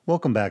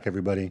Welcome back,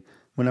 everybody.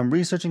 When I'm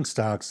researching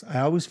stocks,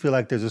 I always feel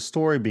like there's a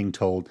story being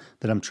told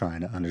that I'm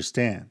trying to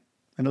understand.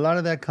 And a lot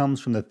of that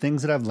comes from the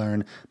things that I've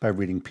learned by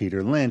reading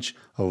Peter Lynch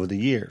over the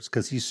years,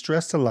 because he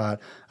stressed a lot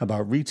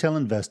about retail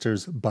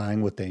investors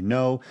buying what they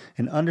know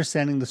and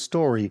understanding the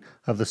story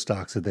of the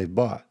stocks that they've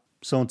bought.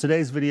 So in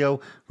today's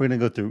video, we're going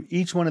to go through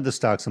each one of the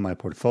stocks in my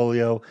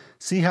portfolio,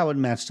 see how it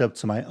matched up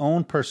to my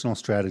own personal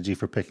strategy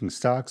for picking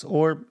stocks,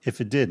 or if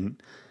it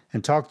didn't,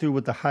 and talk through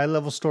what the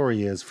high-level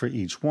story is for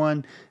each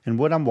one and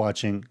what I'm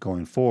watching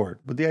going forward.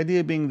 With the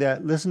idea being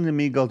that listening to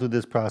me go through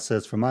this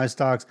process for my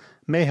stocks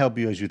may help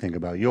you as you think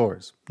about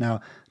yours. Now,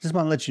 I just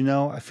want to let you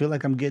know, I feel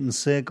like I'm getting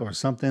sick or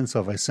something,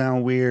 so if I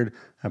sound weird,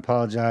 I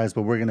apologize,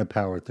 but we're going to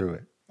power through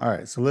it. All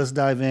right, so let's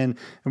dive in,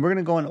 and we're going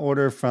to go in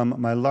order from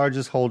my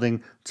largest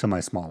holding to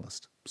my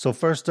smallest. So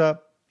first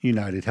up,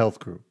 United Health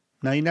Group.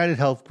 Now, United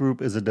Health Group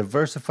is a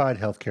diversified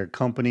healthcare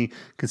company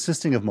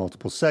consisting of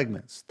multiple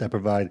segments that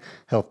provide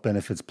health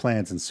benefits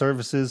plans and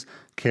services,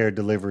 care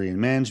delivery and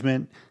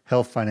management,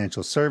 health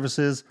financial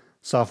services,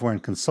 software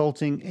and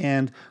consulting,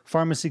 and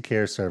pharmacy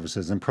care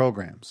services and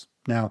programs.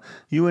 Now,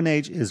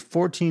 UNH is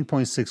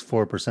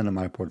 14.64% of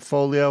my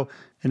portfolio,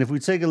 and if we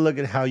take a look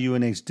at how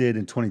UNH did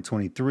in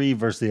 2023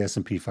 versus the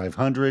S&P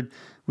 500,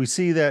 we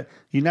see that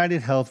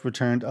United Health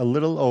returned a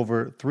little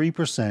over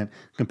 3%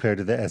 compared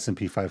to the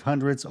S&P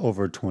 500's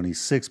over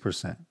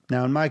 26%.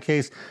 Now, in my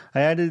case,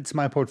 I added it to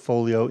my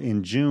portfolio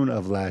in June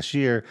of last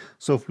year,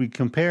 so if we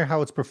compare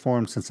how it's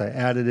performed since I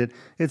added it,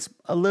 it's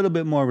a little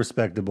bit more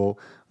respectable,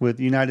 with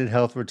United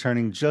Health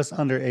returning just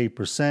under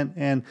 8%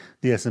 and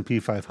the S&P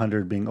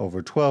 500 being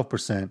over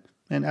 12%.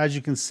 And as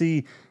you can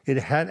see, it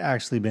had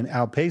actually been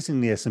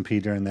outpacing the S&P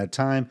during that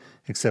time,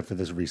 except for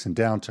this recent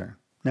downturn.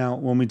 Now,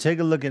 when we take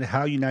a look at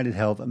how United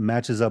Health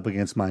matches up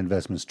against my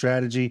investment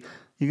strategy,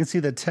 you can see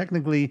that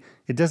technically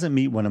it doesn't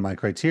meet one of my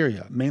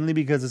criteria, mainly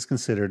because it's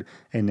considered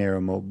a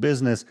narrow moat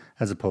business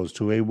as opposed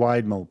to a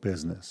wide moat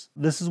business.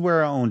 This is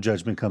where our own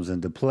judgment comes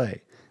into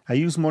play. I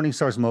use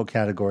Morningstar's moat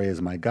category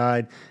as my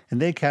guide,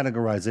 and they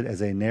categorize it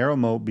as a narrow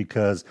moat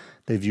because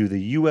they view the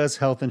U.S.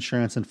 health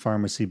insurance and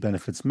pharmacy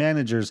benefits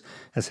managers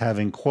as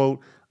having, quote,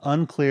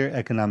 unclear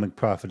economic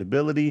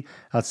profitability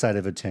outside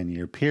of a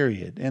 10-year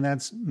period, and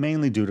that's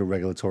mainly due to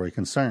regulatory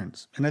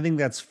concerns. And I think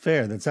that's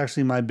fair. That's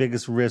actually my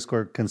biggest risk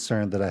or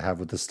concern that I have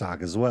with the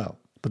stock as well.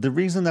 But the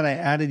reason that I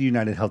added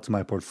United Health to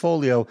my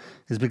portfolio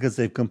is because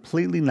they've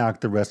completely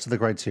knocked the rest of the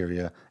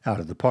criteria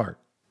out of the park.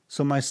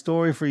 So my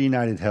story for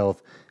United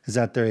Health is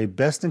that they're a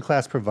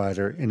best-in-class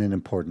provider in an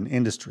important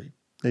industry.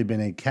 They've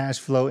been a cash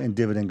flow and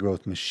dividend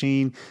growth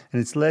machine,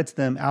 and it's led to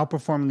them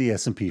outperforming the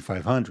S&P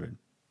 500.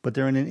 But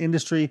they're in an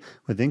industry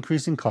with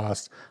increasing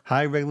costs,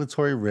 high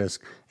regulatory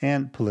risk,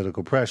 and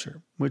political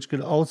pressure, which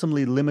could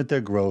ultimately limit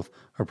their growth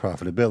or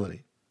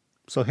profitability.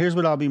 So here's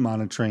what I'll be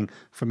monitoring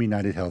from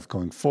United Health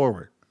going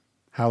forward.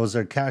 How is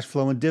their cash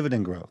flow and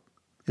dividend growth?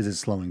 Is it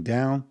slowing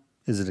down?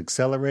 Is it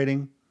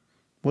accelerating?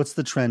 What's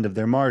the trend of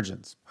their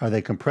margins? Are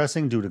they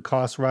compressing due to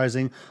costs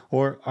rising,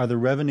 or are the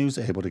revenues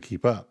able to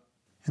keep up?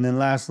 And then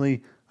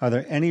lastly, are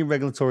there any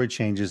regulatory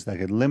changes that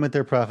could limit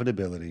their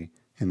profitability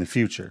in the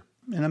future?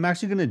 And I'm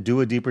actually going to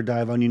do a deeper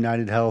dive on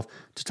United Health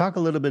to talk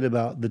a little bit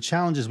about the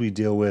challenges we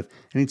deal with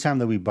anytime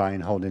that we buy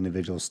and hold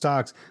individual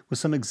stocks, with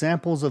some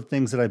examples of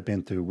things that I've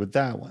been through with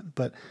that one.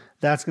 But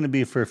that's going to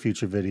be for a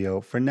future video.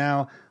 For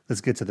now,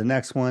 let's get to the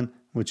next one,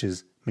 which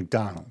is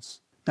McDonald's.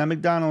 Now,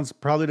 McDonald's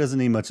probably doesn't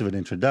need much of an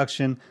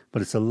introduction,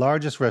 but it's the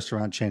largest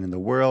restaurant chain in the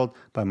world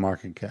by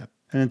market cap.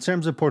 And in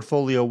terms of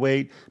portfolio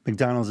weight,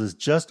 McDonald's is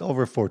just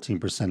over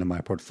 14% of my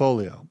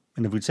portfolio.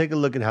 And if we take a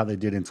look at how they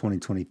did in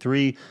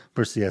 2023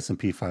 versus the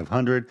S&P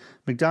 500,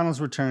 McDonald's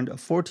returned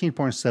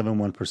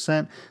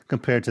 14.71%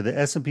 compared to the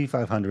S&P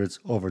 500's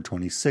over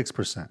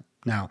 26%.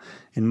 Now,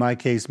 in my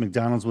case,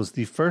 McDonald's was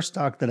the first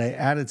stock that I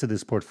added to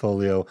this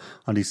portfolio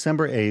on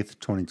December 8th,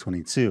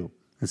 2022.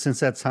 And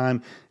since that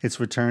time, it's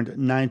returned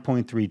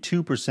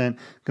 9.32%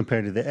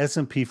 compared to the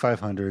S&P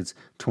 500's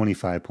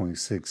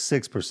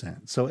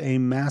 25.66%. So a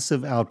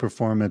massive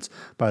outperformance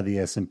by the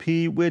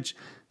S&P, which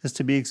is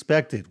to be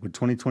expected, with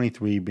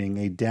 2023 being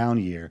a down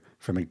year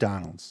for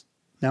McDonald's.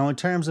 Now, in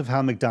terms of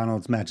how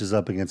McDonald's matches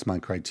up against my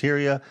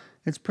criteria,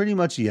 it's pretty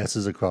much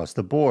yeses across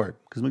the board,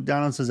 because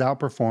McDonald's has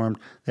outperformed,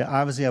 they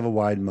obviously have a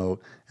wide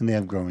moat, and they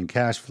have growing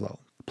cash flow.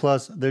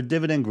 Plus, their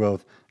dividend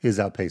growth is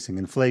outpacing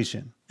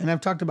inflation. And I've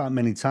talked about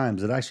many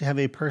times that I actually have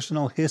a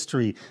personal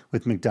history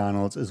with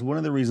McDonald's as one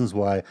of the reasons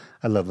why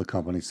I love the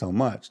company so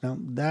much. Now,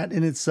 that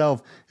in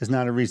itself is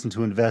not a reason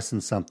to invest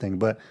in something,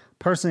 but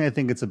personally, I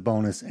think it's a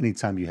bonus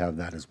anytime you have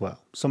that as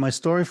well. So my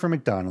story for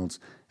McDonald's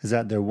is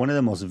that they're one of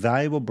the most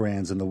valuable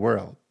brands in the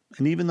world.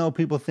 And even though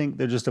people think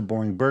they're just a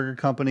boring burger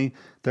company,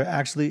 they're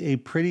actually a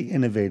pretty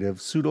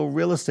innovative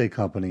pseudo-real estate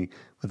company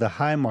with a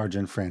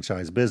high-margin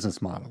franchise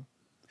business model.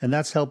 And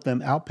that's helped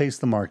them outpace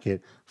the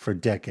market for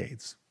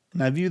decades.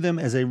 And I view them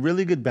as a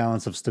really good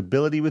balance of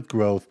stability with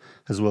growth,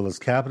 as well as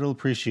capital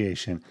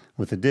appreciation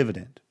with a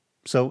dividend.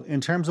 So in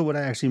terms of what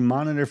I actually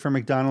monitor for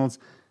McDonald's,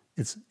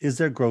 is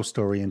their growth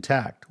story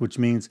intact, which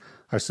means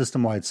are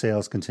system-wide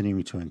sales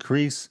continuing to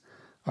increase?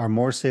 Are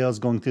more sales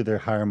going through their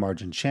higher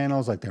margin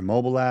channels like their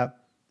mobile app?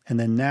 And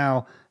then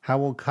now, how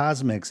will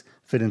Cosmix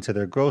fit into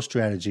their growth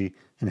strategy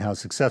and how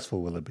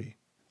successful will it be?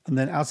 And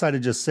then outside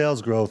of just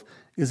sales growth,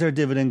 is their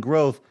dividend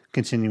growth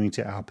continuing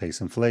to outpace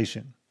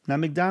inflation? Now,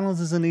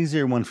 McDonald's is an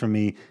easier one for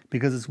me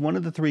because it's one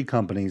of the three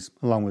companies,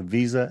 along with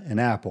Visa and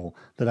Apple,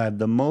 that I have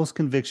the most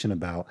conviction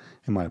about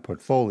in my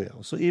portfolio.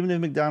 So even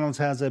if McDonald's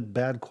has a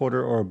bad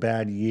quarter or a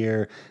bad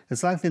year,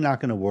 it's likely not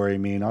going to worry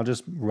me, and I'll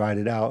just ride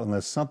it out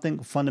unless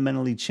something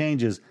fundamentally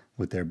changes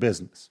with their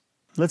business.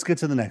 Let's get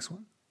to the next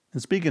one.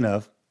 And speaking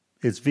of,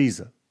 it's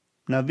Visa.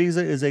 Now,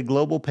 Visa is a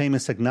global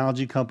payments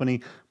technology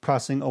company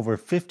processing over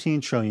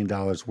 $15 trillion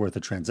worth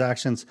of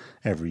transactions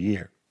every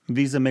year.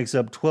 Visa makes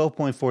up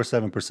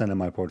 12.47% of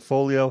my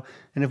portfolio,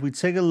 and if we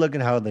take a look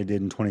at how they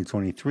did in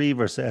 2023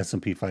 versus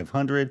S&P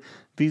 500,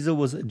 Visa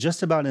was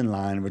just about in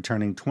line,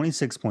 returning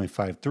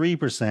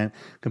 26.53%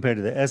 compared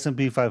to the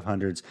S&P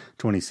 500's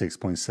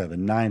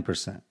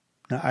 26.79%.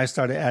 Now, I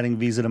started adding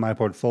Visa to my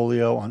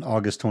portfolio on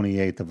August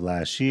 28th of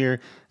last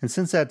year, and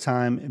since that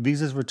time,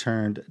 Visa's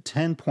returned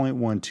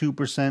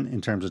 10.12%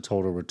 in terms of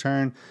total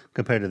return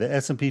compared to the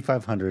S&P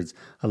 500's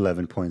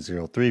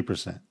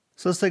 11.03%.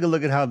 So let's take a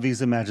look at how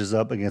Visa matches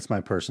up against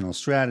my personal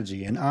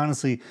strategy. And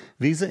honestly,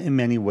 Visa in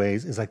many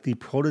ways is like the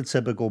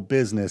prototypical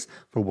business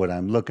for what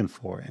I'm looking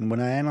for. And when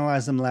I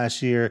analyzed them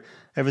last year,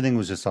 everything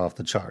was just off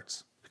the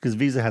charts. Because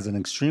Visa has an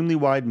extremely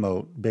wide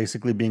moat,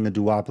 basically being a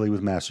duopoly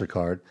with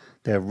MasterCard.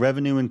 They have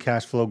revenue and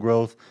cash flow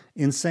growth,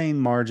 insane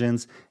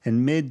margins,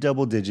 and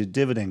mid-double-digit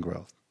dividend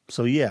growth.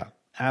 So yeah,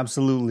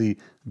 absolutely,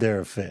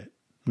 they're a fit.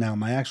 Now,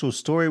 my actual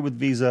story with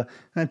Visa,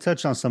 and I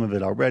touched on some of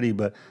it already,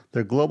 but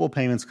they're a global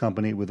payments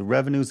company with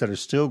revenues that are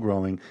still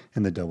growing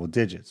in the double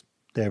digits.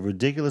 They have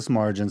ridiculous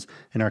margins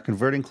and are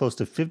converting close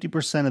to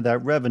 50% of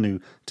that revenue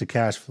to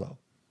cash flow.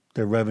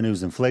 Their revenue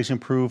is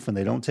inflation-proof and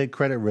they don't take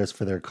credit risk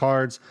for their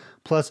cards,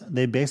 plus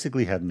they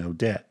basically have no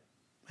debt.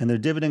 And their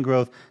dividend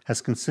growth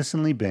has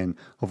consistently been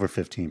over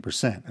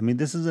 15%. I mean,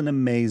 this is an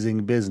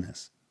amazing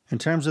business. In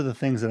terms of the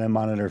things that I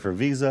monitor for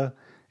Visa,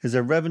 is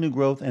their revenue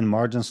growth and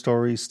margin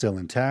story still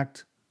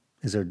intact?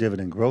 Is their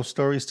dividend growth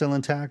story still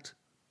intact?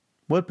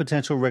 What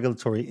potential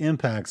regulatory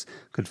impacts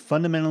could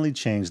fundamentally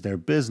change their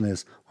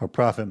business or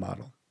profit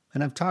model?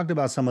 And I've talked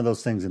about some of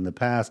those things in the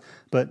past,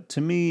 but to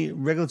me,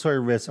 regulatory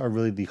risks are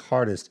really the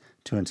hardest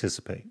to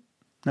anticipate.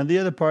 Now, the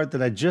other part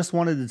that I just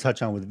wanted to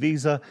touch on with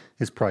Visa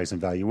is price and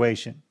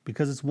valuation,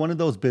 because it's one of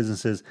those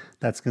businesses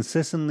that's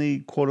consistently,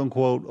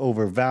 quote-unquote,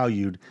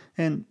 overvalued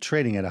and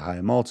trading at a high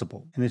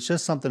multiple. And it's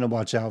just something to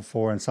watch out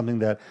for and something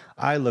that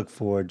I look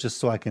for just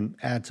so I can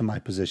add to my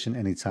position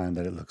anytime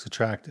that it looks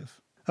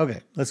attractive. Okay,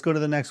 let's go to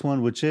the next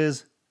one, which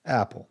is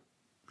Apple.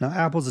 Now,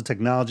 Apple's a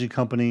technology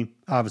company,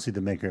 obviously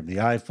the maker of the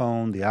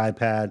iPhone, the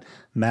iPad,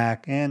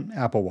 Mac, and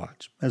Apple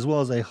Watch, as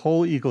well as a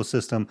whole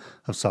ecosystem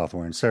of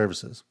software and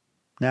services.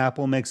 Now,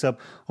 Apple makes up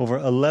over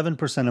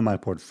 11% of my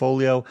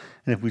portfolio,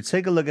 and if we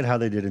take a look at how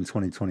they did in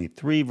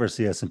 2023 versus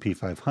the S&P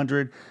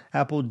 500,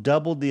 Apple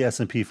doubled the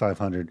S&P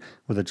 500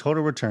 with a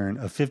total return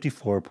of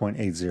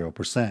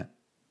 54.80%.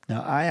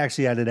 Now, I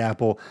actually added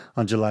Apple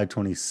on July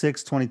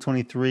 26,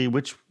 2023,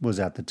 which was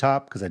at the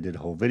top because I did a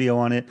whole video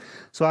on it.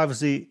 So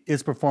obviously,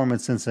 its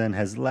performance since then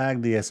has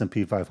lagged the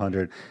S&P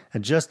 500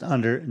 at just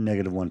under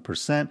negative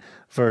 1%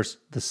 versus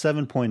the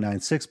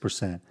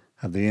 7.96%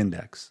 of the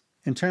index.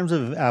 In terms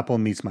of if Apple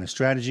meets my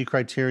strategy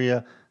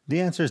criteria, the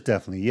answer is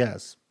definitely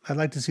yes. I'd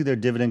like to see their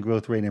dividend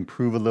growth rate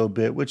improve a little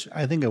bit, which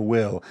I think it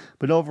will,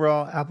 but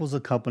overall, Apple's a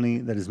company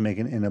that is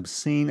making an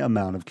obscene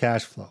amount of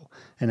cash flow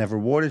and have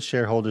rewarded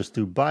shareholders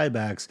through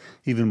buybacks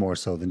even more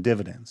so than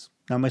dividends.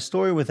 Now, my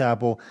story with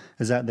Apple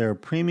is that they're a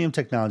premium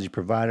technology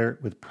provider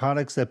with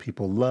products that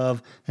people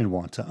love and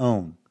want to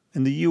own.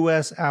 In the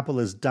US,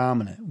 Apple is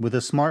dominant with a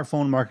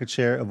smartphone market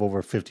share of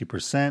over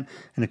 50%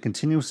 and a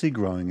continuously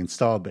growing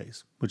install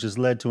base, which has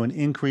led to an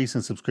increase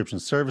in subscription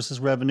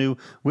services revenue,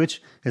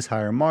 which is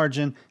higher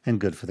margin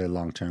and good for their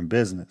long-term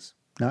business.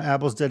 Now,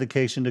 Apple's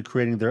dedication to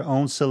creating their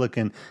own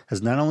silicon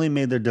has not only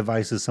made their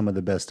devices some of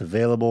the best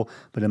available,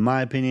 but in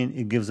my opinion,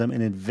 it gives them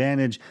an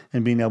advantage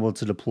in being able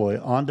to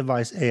deploy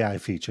on-device AI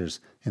features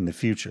in the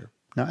future.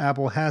 Now,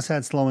 Apple has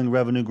had slowing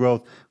revenue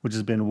growth, which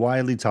has been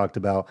widely talked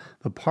about,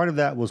 but part of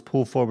that was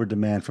pull forward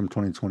demand from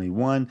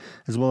 2021,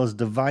 as well as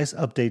device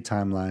update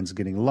timelines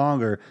getting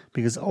longer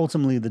because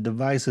ultimately the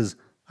devices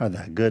are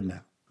that good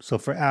now. So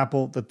for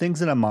Apple, the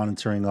things that I'm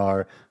monitoring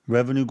are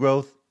revenue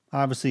growth,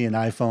 obviously in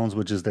iPhones,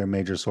 which is their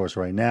major source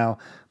right now,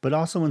 but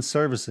also in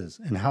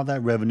services and how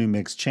that revenue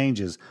mix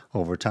changes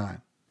over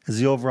time. Is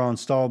the overall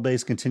install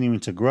base continuing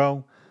to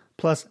grow?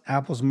 Plus,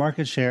 Apple's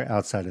market share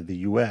outside of the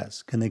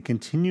US. Can they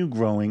continue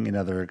growing in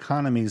other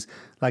economies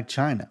like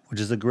China, which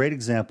is a great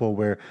example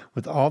where,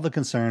 with all the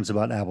concerns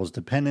about Apple's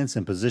dependence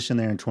and position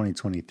there in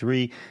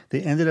 2023,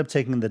 they ended up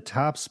taking the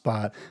top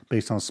spot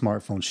based on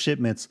smartphone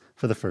shipments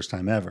for the first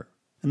time ever.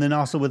 And then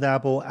also with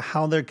Apple,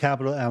 how their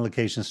capital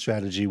allocation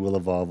strategy will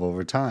evolve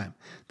over time.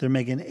 They're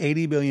making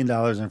 $80 billion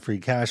in free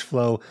cash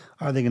flow.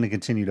 Are they going to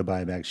continue to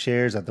buy back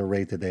shares at the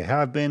rate that they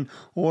have been,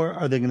 or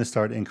are they going to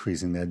start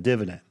increasing that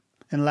dividend?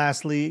 And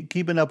lastly,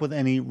 keeping up with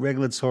any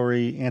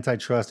regulatory,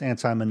 antitrust,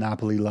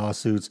 anti-monopoly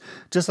lawsuits.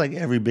 Just like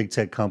every big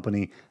tech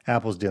company,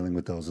 Apple's dealing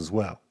with those as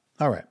well.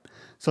 All right,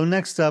 so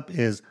next up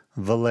is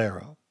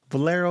Valero.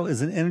 Valero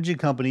is an energy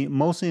company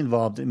mostly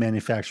involved in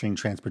manufacturing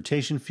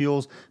transportation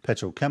fuels,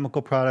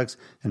 petrochemical products,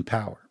 and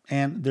power.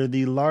 And they're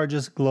the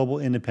largest global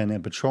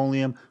independent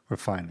petroleum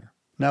refiner.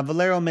 Now,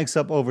 Valero makes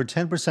up over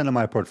 10% of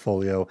my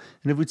portfolio,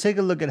 and if we take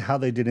a look at how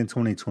they did in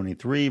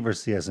 2023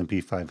 versus the S&P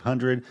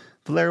 500,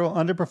 Valero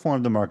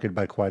underperformed the market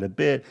by quite a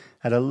bit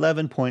at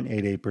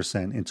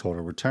 11.88% in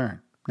total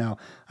return. Now,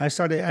 I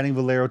started adding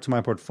Valero to my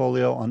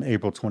portfolio on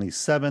April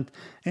 27th,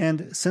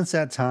 and since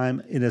that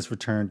time, it has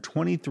returned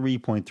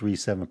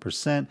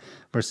 23.37%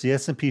 versus the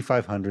S&P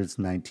 500's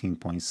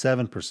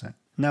 19.7%.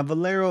 Now,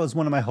 Valero is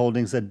one of my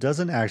holdings that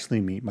doesn't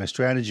actually meet my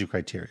strategy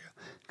criteria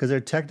because they're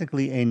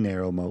technically a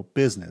narrow moat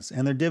business,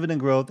 and their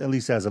dividend growth, at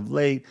least as of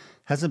late,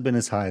 hasn't been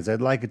as high as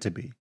I'd like it to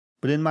be.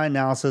 But in my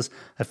analysis,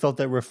 I felt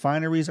that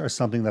refineries are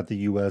something that the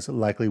U.S.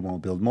 likely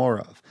won't build more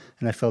of,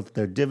 and I felt that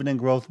their dividend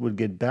growth would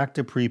get back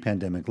to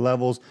pre-pandemic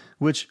levels,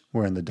 which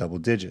were in the double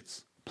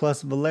digits.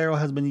 Plus, Valero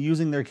has been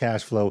using their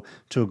cash flow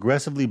to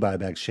aggressively buy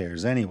back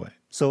shares anyway.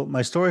 So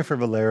my story for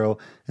Valero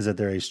is that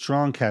they're a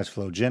strong cash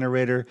flow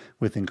generator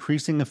with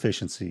increasing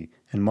efficiency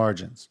and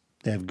margins.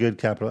 They have good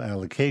capital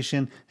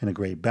allocation and a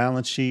great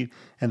balance sheet,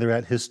 and they're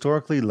at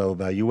historically low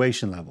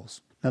valuation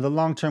levels. Now, the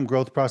long-term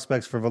growth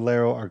prospects for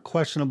Valero are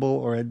questionable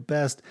or at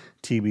best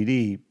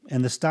TBD,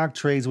 and the stock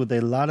trades with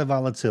a lot of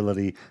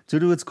volatility due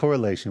to its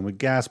correlation with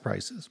gas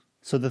prices.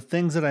 So the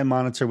things that I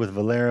monitor with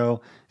Valero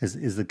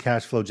is the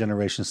cash flow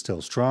generation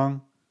still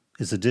strong?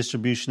 Is the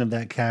distribution of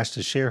that cash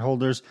to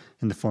shareholders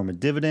in the form of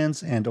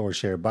dividends and or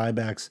share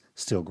buybacks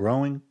still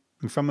growing?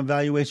 And from a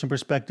valuation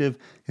perspective,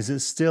 is it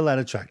still at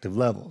attractive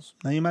levels?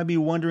 Now, you might be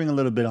wondering a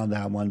little bit on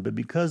that one, but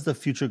because the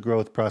future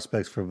growth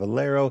prospects for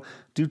Valero,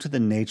 due to the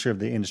nature of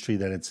the industry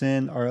that it's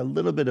in, are a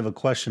little bit of a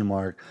question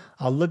mark,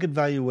 I'll look at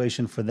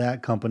valuation for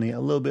that company a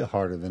little bit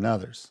harder than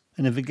others.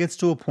 And if it gets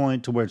to a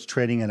point to where it's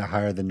trading at a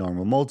higher than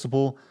normal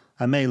multiple,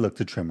 I may look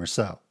to trim or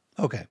sell.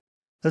 Okay,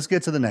 let's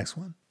get to the next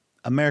one.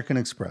 American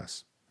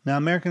Express. Now,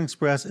 American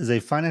Express is a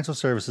financial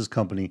services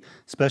company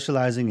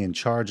specializing in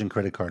charge and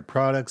credit card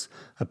products,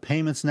 a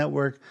payments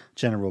network,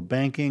 general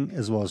banking,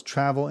 as well as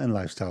travel and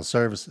lifestyle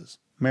services.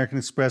 American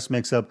Express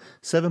makes up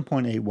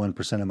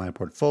 7.81% of my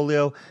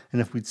portfolio, and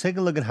if we take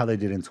a look at how they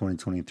did in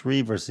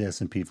 2023 versus the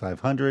S&P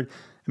 500,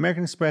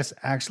 American Express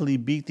actually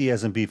beat the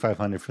S&P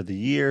 500 for the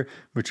year,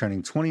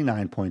 returning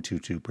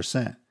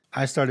 29.22%.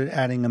 I started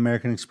adding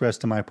American Express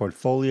to my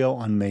portfolio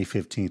on May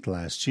 15th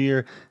last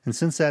year, and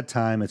since that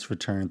time, it's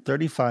returned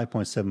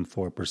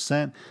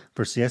 35.74%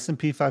 versus the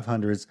S&P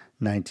 500's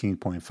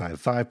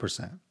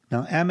 19.55%.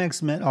 Now,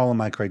 Amex met all of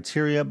my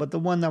criteria, but the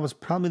one that was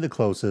probably the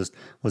closest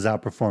was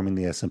outperforming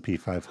the S&P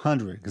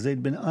 500 because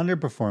they'd been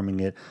underperforming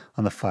it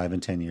on the 5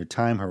 and 10-year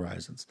time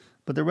horizons.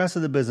 But the rest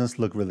of the business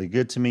looked really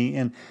good to me,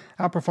 and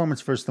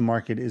outperformance versus the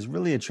market is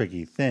really a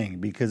tricky thing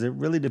because it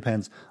really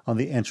depends on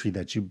the entry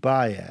that you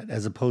buy at,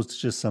 as opposed to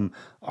just some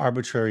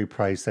arbitrary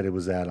price that it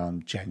was at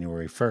on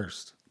January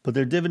 1st. But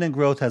their dividend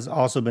growth has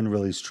also been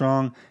really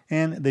strong,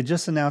 and they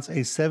just announced a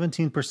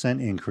 17%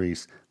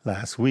 increase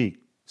last week.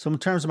 So in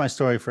terms of my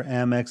story for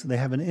Amex, they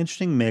have an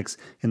interesting mix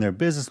in their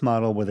business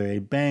model where they're a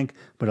bank,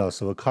 but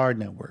also a card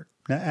network.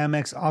 Now,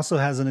 Amex also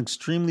has an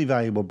extremely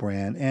valuable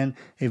brand and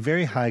a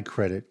very high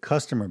credit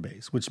customer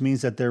base, which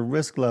means that their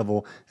risk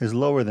level is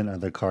lower than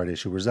other card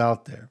issuers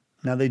out there.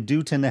 Now, they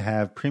do tend to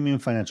have premium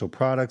financial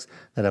products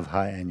that have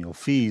high annual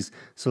fees,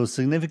 so a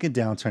significant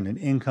downturn in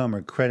income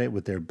or credit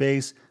with their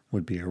base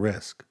would be a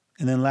risk.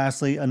 And then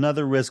lastly,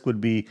 another risk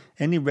would be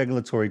any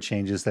regulatory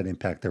changes that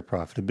impact their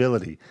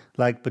profitability,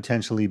 like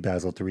potentially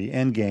Basel III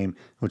Endgame,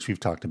 which we've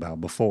talked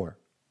about before.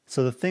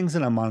 So the things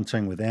that I'm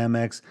monitoring with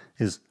Amex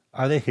is,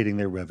 are they hitting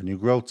their revenue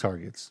growth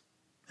targets?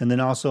 And then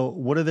also,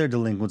 what are their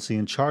delinquency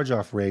and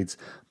charge-off rates,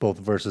 both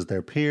versus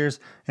their peers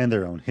and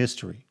their own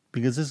history?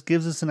 Because this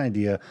gives us an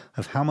idea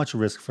of how much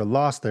risk for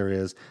loss there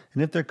is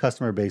and if their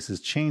customer base is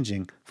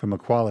changing from a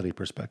quality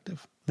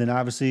perspective. Then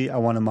obviously, I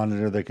want to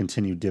monitor their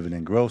continued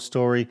dividend growth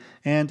story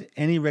and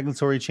any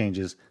regulatory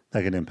changes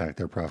that could impact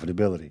their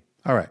profitability.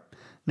 All right,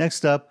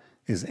 next up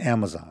is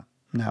Amazon.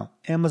 Now,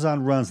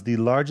 Amazon runs the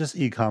largest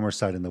e-commerce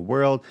site in the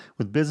world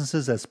with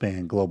businesses that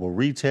span global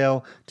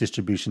retail,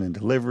 distribution and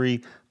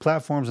delivery,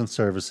 platforms and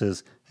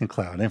services, and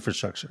cloud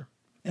infrastructure.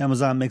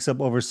 Amazon makes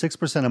up over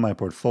 6% of my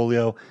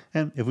portfolio,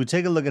 and if we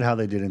take a look at how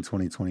they did in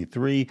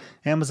 2023,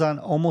 Amazon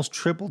almost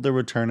tripled the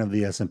return of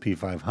the S&P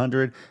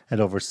 500 at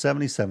over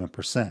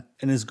 77%.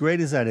 And as great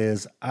as that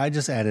is, I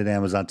just added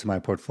Amazon to my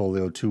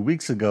portfolio 2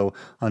 weeks ago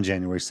on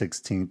January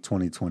 16,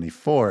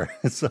 2024.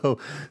 So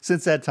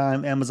since that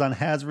time, Amazon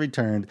has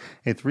returned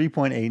a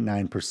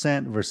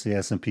 3.89% versus the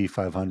S&P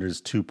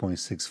 500's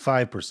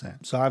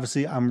 2.65%. So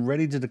obviously, I'm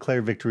ready to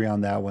declare victory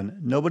on that one.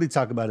 Nobody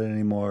talk about it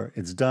anymore.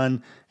 It's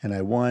done, and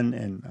I won,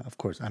 and of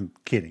course, I'm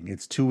kidding.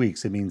 It's 2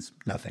 weeks. It means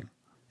nothing.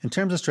 In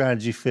terms of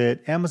strategy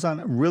fit,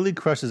 Amazon really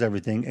crushes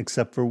everything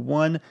except for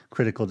one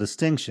critical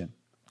distinction.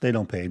 they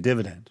don't pay a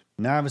dividend.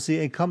 Now, obviously,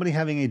 a company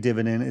having a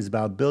dividend is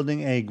about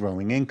building a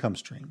growing income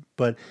stream,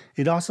 but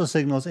it also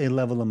signals a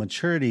level of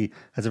maturity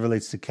as it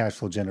relates to cash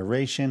flow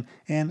generation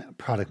and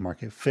product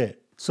market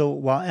fit. So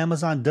while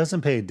Amazon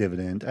doesn't pay a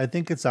dividend, I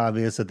think it's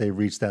obvious that they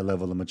reached that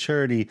level of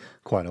maturity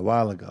quite a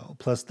while ago.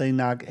 Plus, they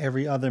knock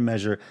every other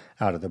measure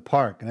out of the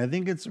park. And I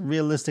think it's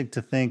realistic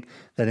to think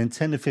that in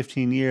 10 to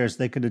 15 years,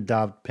 they could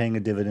adopt paying a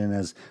dividend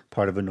as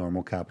part of a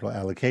normal capital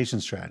allocation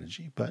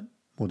strategy. But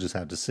we'll just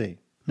have to see.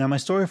 Now, my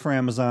story for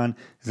Amazon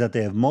is that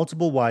they have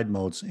multiple wide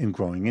moats in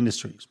growing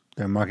industries.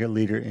 They're a market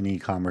leader in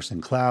e-commerce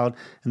and cloud,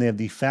 and they have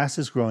the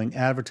fastest growing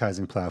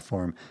advertising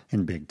platform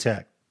in big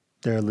tech.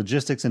 They're a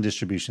logistics and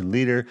distribution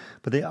leader,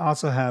 but they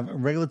also have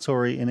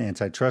regulatory and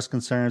antitrust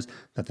concerns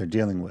that they're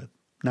dealing with,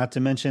 not to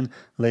mention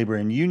labor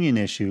and union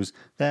issues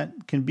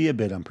that can be a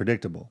bit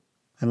unpredictable.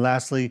 And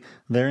lastly,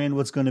 they're in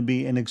what's going to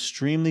be an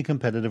extremely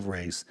competitive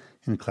race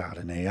in cloud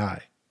and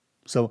AI.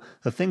 So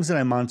the things that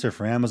I monitor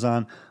for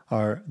Amazon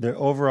are their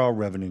overall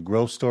revenue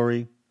growth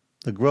story,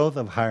 the growth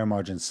of higher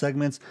margin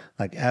segments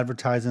like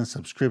advertising,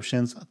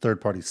 subscriptions,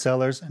 third-party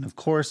sellers, and of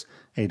course,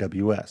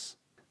 AWS.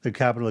 Their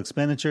capital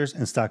expenditures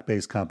and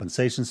stock-based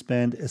compensation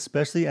spend,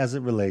 especially as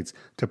it relates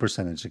to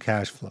percentage of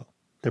cash flow.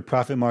 Their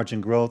profit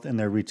margin growth in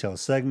their retail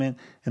segment,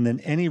 and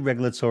then any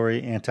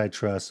regulatory,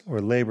 antitrust,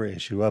 or labor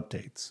issue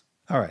updates.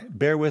 All right,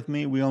 bear with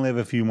me, we only have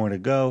a few more to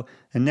go,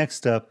 and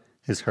next up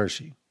is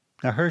Hershey.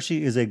 Now,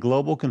 Hershey is a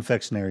global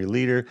confectionery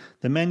leader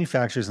that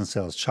manufactures and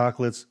sells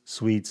chocolates,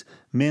 sweets,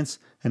 mints,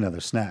 and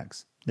other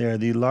snacks. They are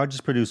the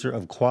largest producer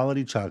of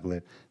quality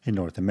chocolate in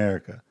North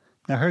America.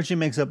 Now, Hershey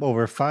makes up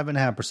over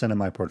 5.5% of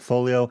my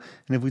portfolio,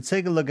 and if we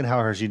take a look at how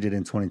Hershey did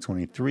in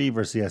 2023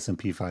 versus the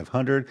S&P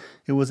 500,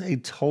 it was a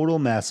total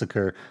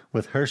massacre,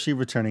 with Hershey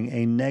returning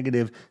a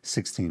negative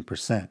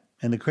 16%.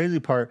 And the crazy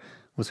part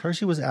was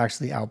Hershey was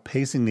actually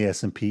outpacing the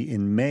S&P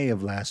in May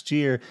of last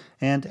year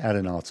and at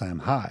an all-time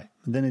high.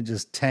 And then it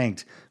just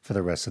tanked for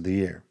the rest of the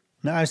year.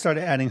 Now, I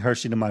started adding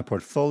Hershey to my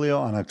portfolio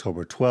on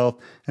October 12th,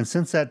 and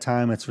since that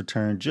time, it's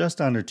returned just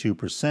under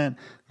 2%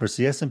 versus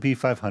the S&P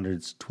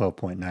 500's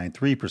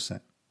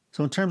 12.93%.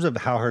 So in terms of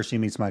how Hershey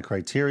meets my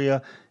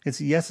criteria,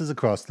 it's yeses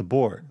across the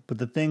board, but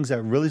the things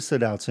that really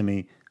stood out to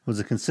me was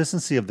the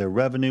consistency of their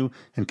revenue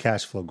and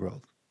cash flow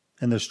growth,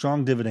 and their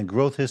strong dividend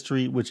growth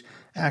history, which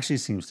actually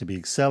seems to be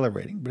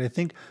accelerating. But I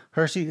think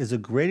Hershey is a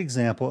great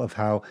example of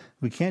how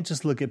we can't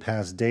just look at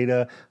past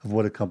data of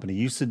what a company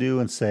used to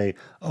do and say,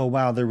 oh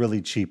wow, they're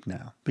really cheap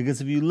now.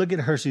 Because if you look at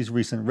Hershey's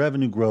recent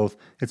revenue growth,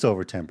 it's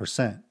over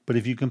 10%. But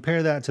if you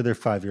compare that to their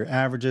 5-year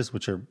averages,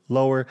 which are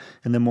lower,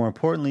 and then more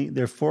importantly,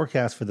 their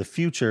forecast for the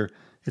future,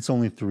 it's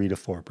only 3 to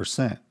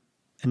 4%.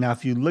 And now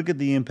if you look at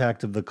the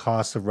impact of the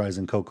cost of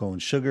rising cocoa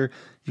and sugar,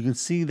 you can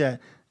see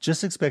that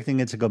just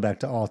expecting it to go back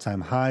to all-time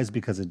highs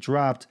because it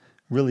dropped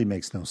really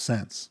makes no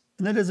sense.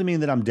 And that doesn't mean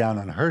that I'm down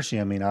on Hershey.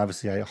 I mean,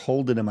 obviously I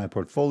hold it in my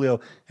portfolio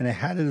and I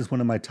had it as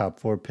one of my top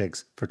 4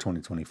 picks for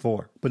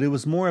 2024. But it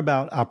was more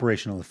about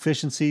operational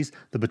efficiencies,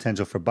 the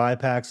potential for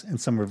buybacks,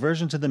 and some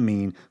reversion to the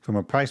mean from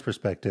a price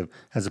perspective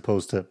as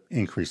opposed to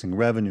increasing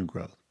revenue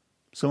growth.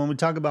 So when we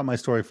talk about my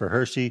story for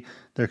Hershey,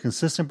 they're a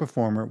consistent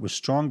performer with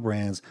strong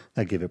brands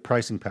that give it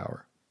pricing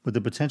power, with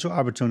the potential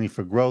opportunity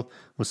for growth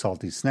with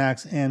salty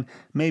snacks and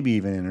maybe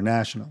even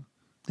international.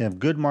 They have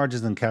good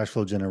margins and cash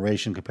flow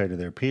generation compared to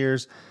their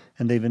peers,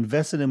 and they've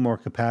invested in more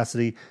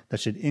capacity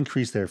that should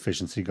increase their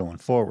efficiency going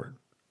forward.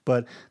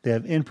 But they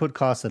have input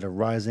costs that are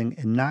rising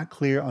and not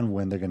clear on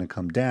when they're going to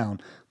come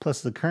down, plus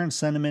the current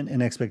sentiment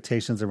and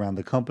expectations around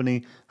the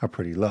company are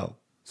pretty low.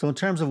 So in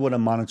terms of what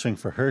I'm monitoring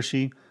for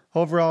Hershey,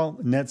 overall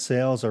net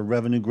sales or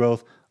revenue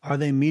growth, are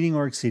they meeting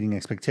or exceeding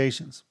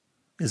expectations?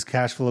 Is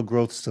cash flow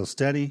growth still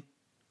steady?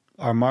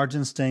 Are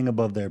margins staying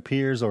above their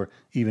peers or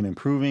even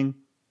improving?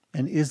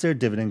 And is their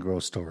dividend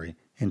growth story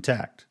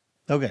intact?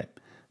 Okay,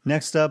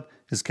 next up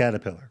is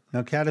Caterpillar.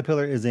 Now,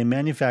 Caterpillar is a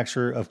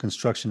manufacturer of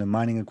construction and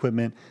mining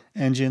equipment,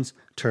 engines,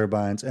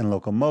 turbines, and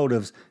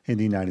locomotives in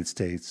the United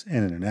States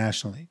and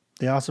internationally.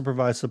 They also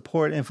provide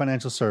support and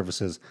financial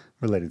services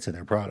related to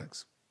their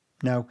products.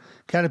 Now,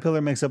 Caterpillar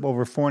makes up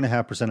over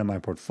 4.5% of my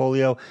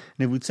portfolio,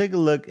 and if we take a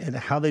look at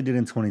how they did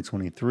in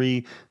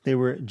 2023, they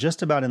were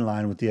just about in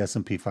line with the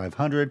S&P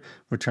 500,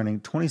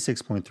 returning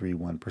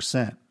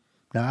 26.31%.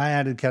 Now, I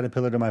added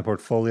Caterpillar to my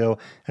portfolio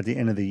at the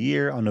end of the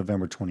year on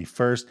November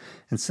 21st,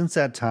 and since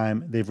that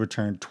time, they've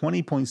returned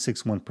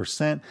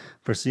 20.61%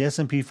 versus the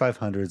S&P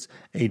 500's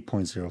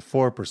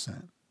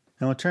 8.04%.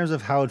 Now, in terms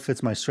of how it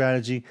fits my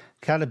strategy,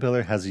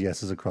 Caterpillar has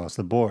yeses across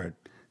the board.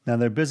 Now,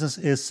 their business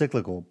is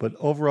cyclical, but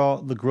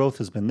overall, the growth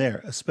has been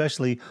there,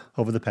 especially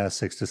over the past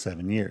 6 to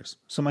 7 years.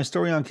 So my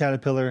story on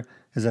Caterpillar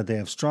is that they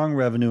have strong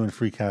revenue and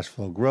free cash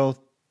flow growth,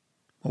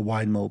 a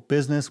wide moat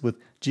business with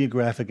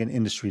geographic and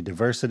industry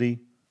diversity.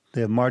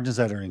 They have margins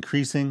that are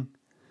increasing,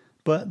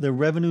 but their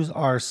revenues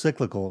are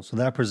cyclical, so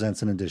that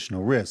presents an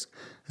additional risk,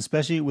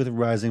 especially with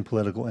rising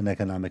political and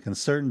economic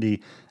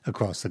uncertainty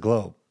across the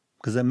globe,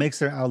 because that makes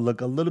their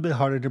outlook a little bit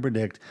harder to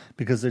predict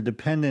because they're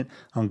dependent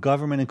on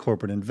government and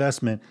corporate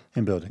investment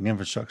in building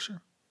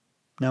infrastructure.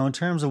 Now, in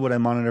terms of what I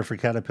monitor for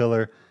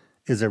Caterpillar,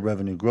 Is their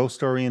revenue growth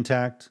story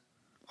intact?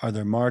 Are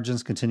their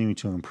margins continuing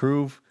to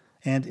improve?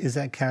 And is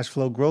that cash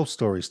flow growth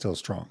story still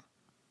strong?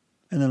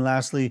 And then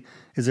lastly,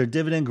 is their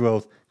dividend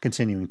growth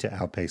continuing to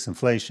outpace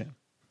inflation?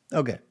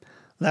 Okay,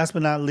 last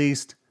but not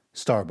least,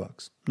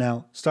 Starbucks.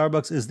 Now,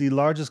 Starbucks is the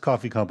largest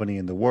coffee company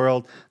in the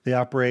world. They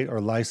operate or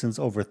license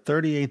over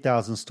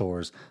 38,000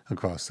 stores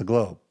across the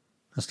globe.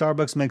 Now,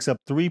 Starbucks makes up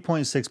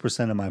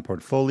 3.6% of my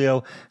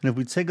portfolio, and if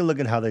we take a look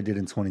at how they did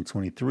in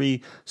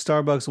 2023,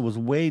 Starbucks was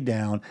way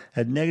down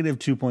at negative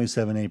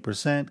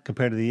 2.78%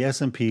 compared to the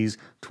S&P's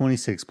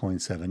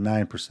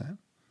 26.79%.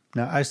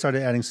 Now, I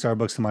started adding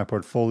Starbucks to my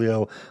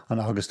portfolio on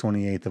August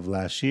 28th of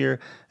last year,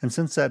 and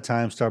since that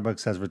time,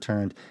 Starbucks has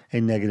returned a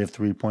negative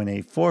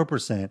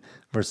 3.84%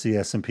 versus the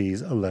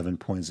S&P's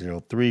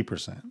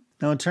 11.03%.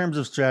 Now, in terms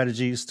of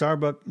strategy,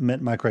 Starbucks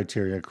met my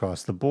criteria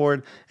across the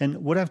board,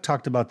 and what I've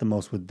talked about the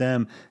most with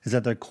them is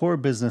that their core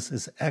business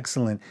is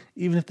excellent,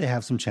 even if they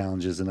have some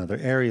challenges in other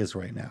areas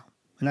right now.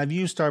 And I've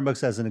used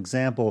Starbucks as an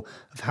example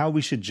of how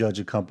we should judge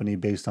a company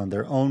based on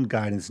their own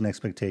guidance and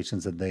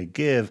expectations that they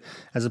give,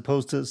 as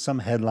opposed to some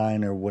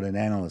headline or what an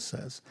analyst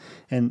says.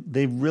 And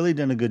they've really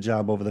done a good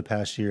job over the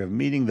past year of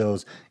meeting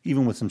those,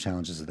 even with some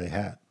challenges that they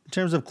had. In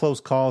terms of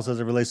close calls as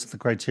it relates to the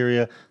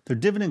criteria, their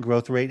dividend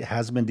growth rate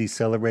has been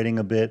decelerating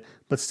a bit,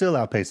 but still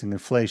outpacing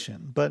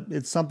inflation. But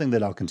it's something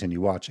that I'll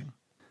continue watching.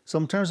 So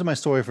in terms of my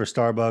story for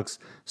Starbucks,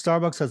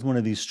 Starbucks has one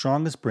of the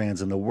strongest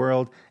brands in the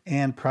world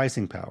and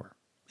pricing power.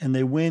 And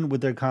they win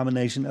with their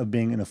combination of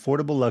being an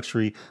affordable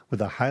luxury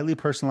with a highly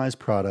personalized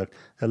product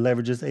that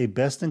leverages a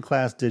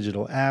best-in-class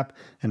digital app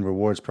and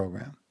rewards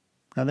program.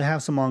 Now, they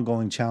have some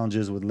ongoing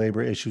challenges with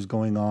labor issues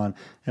going on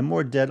and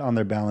more debt on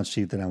their balance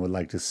sheet than I would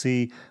like to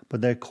see,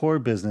 but their core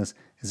business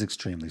is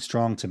extremely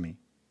strong to me.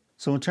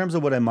 So in terms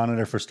of what I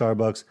monitor for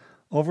Starbucks,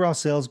 overall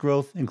sales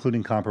growth,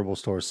 including comparable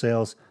store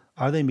sales,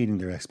 are they meeting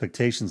their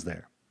expectations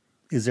there?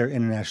 Is their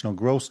international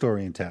growth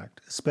story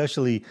intact,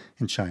 especially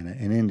in China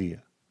and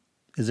India?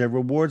 Is their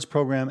rewards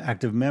program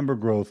active member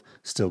growth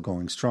still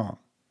going strong?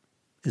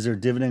 Is their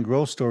dividend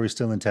growth story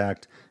still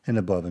intact and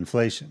above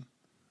inflation?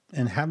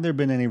 And have there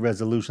been any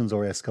resolutions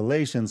or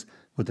escalations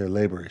with their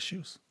labor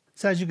issues?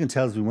 So as you can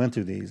tell as we went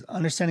through these,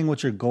 understanding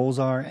what your goals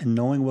are and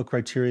knowing what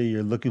criteria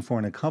you're looking for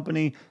in a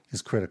company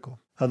is critical.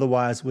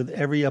 Otherwise, with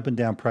every up and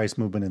down price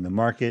movement in the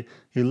market,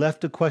 you're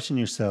left to question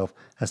yourself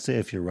as to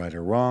if you're right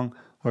or wrong,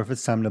 or if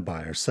it's time to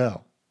buy or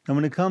sell. And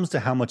when it comes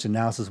to how much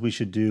analysis we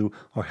should do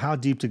or how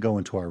deep to go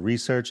into our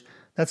research,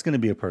 that's going to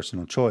be a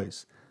personal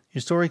choice.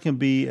 Your story can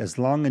be as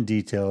long and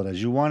detailed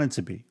as you want it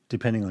to be,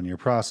 depending on your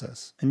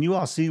process. And you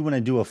all see when I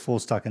do a full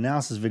stock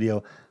analysis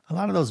video, a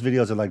lot of those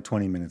videos are like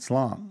 20 minutes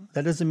long.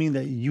 That doesn't mean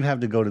that you have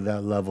to go to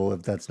that level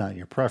if that's not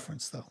your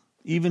preference, though.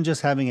 Even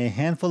just having a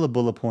handful of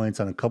bullet points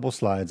on a couple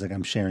slides like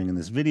I'm sharing in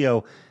this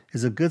video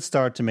is a good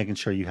start to making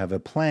sure you have a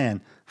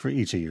plan for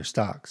each of your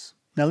stocks.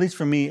 Now, at least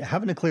for me,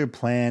 having a clear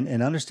plan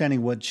and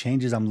understanding what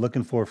changes I'm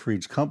looking for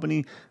each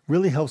company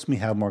really helps me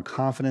have more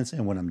confidence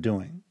in what I'm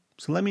doing.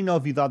 So let me know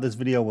if you thought this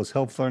video was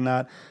helpful or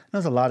not.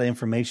 There's a lot of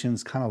information,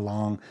 it's kind of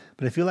long,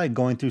 but I feel like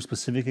going through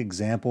specific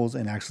examples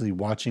and actually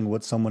watching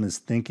what someone is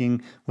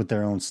thinking with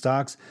their own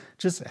stocks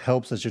just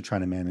helps as you're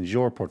trying to manage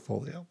your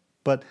portfolio.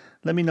 But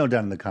let me know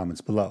down in the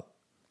comments below.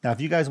 Now,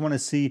 if you guys want to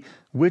see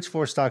which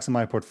 4 stocks in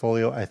my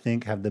portfolio I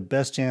think have the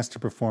best chance to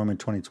perform in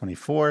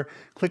 2024,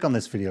 click on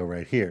this video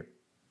right here.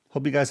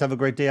 Hope you guys have a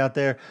great day out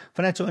there.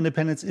 Financial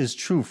independence is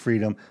true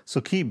freedom,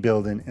 so keep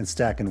building and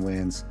stacking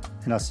wins,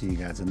 and I'll see you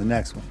guys in the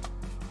next one.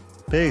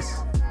 Peace.